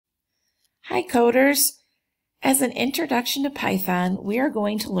Hi coders! As an introduction to Python, we are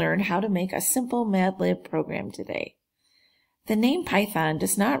going to learn how to make a simple Mad-Lib program today. The name Python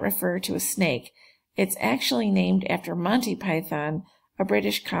does not refer to a snake. It's actually named after Monty Python, a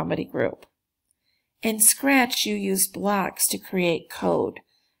British comedy group. In Scratch, you used blocks to create code.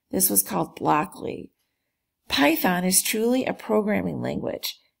 This was called Blockly. Python is truly a programming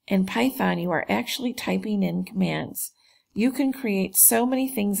language. In Python, you are actually typing in commands. You can create so many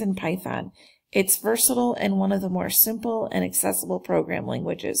things in Python. It's versatile and one of the more simple and accessible program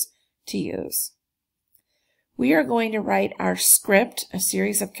languages to use. We are going to write our script, a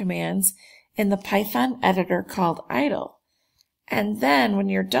series of commands, in the Python editor called idle. And then when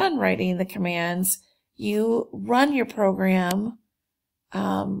you're done writing the commands, you run your program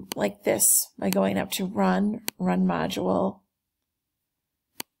like this by going up to run module.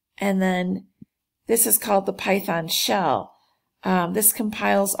 And then this is called the Python shell. This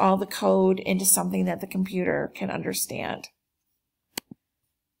compiles all the code into something that the computer can understand.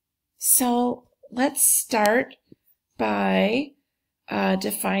 So let's start by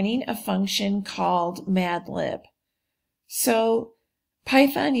defining a function called madlib. So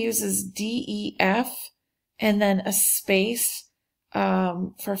Python uses def and then a space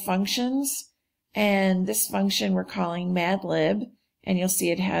for functions, and this function we're calling madlib, and you'll see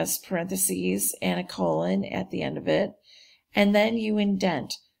it has parentheses and a colon at the end of it, and then you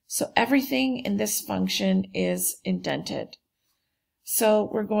indent. So everything in this function is indented. So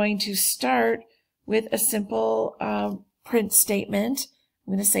we're going to start with a simple print statement.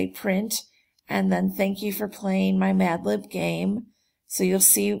 I'm going to say print, and then thank you for playing my Madlib game. So you'll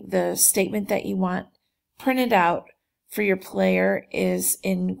see the statement that you want printed out for your player is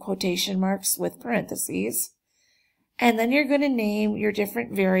in quotation marks with parentheses. And then you're going to name your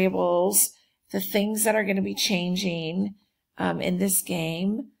different variables, the things that are going to be changing in this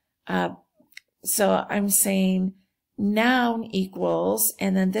game. So I'm saying noun equals,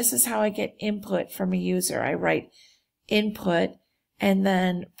 and then this is how I get input from a user. I write input and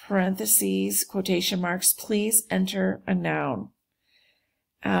then parentheses, quotation marks, please enter a noun.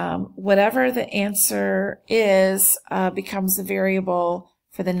 Whatever the answer is becomes the variable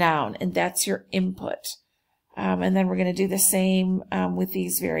for the noun, and that's your input. And then we're going to do the same with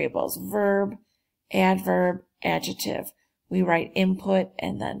these variables: verb, adverb, adjective. We write input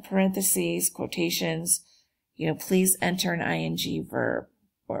and then parentheses, quotations, please enter an ing verb,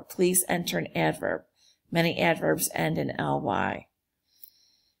 or please enter an adverb. Many adverbs end in ly.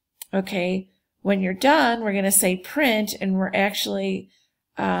 Okay, when you're done, we're going to say print, and we're actually,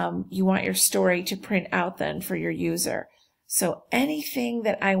 you want your story to print out then for your user. So anything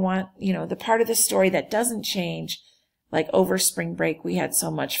that I want, the part of the story that doesn't change, like over spring break, we had so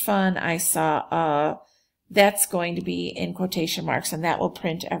much fun, I saw, that's going to be in quotation marks, and that will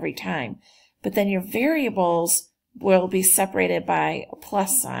print every time. But then your variables will be separated by a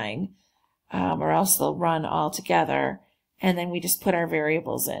plus sign, or else they'll run all together, and then we just put our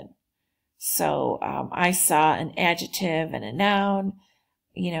variables in. So I saw an adjective and a noun.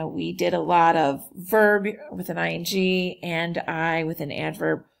 We did a lot of verb with an ing and I with an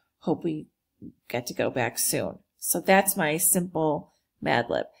adverb. Hope we get to go back soon. So that's my simple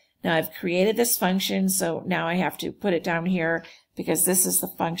Madlib. Now I've created this function, so now I have to put it down here because this is the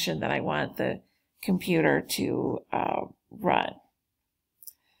function that I want the computer to run.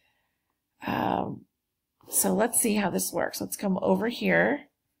 So let's see how this works. Let's come over here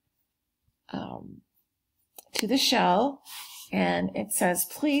to the shell, and it says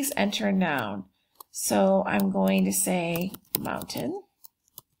please enter a noun. So I'm going to say mountain,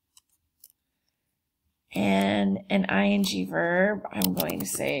 and an ing verb, I'm going to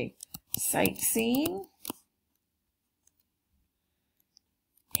say sightseeing,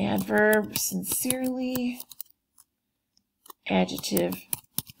 adverb sincerely, adjective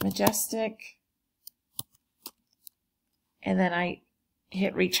majestic, and then I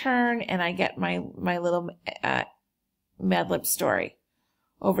hit return and I get my little Madlib story.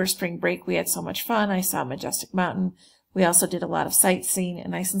 Over spring break we had so much fun, I saw Majestic Mountain. We also did a lot of sightseeing,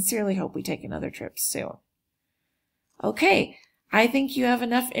 and I sincerely hope we take another trip soon. Okay, I think you have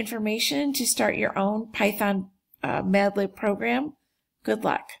enough information to start your own Python Madlib program. Good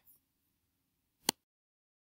luck.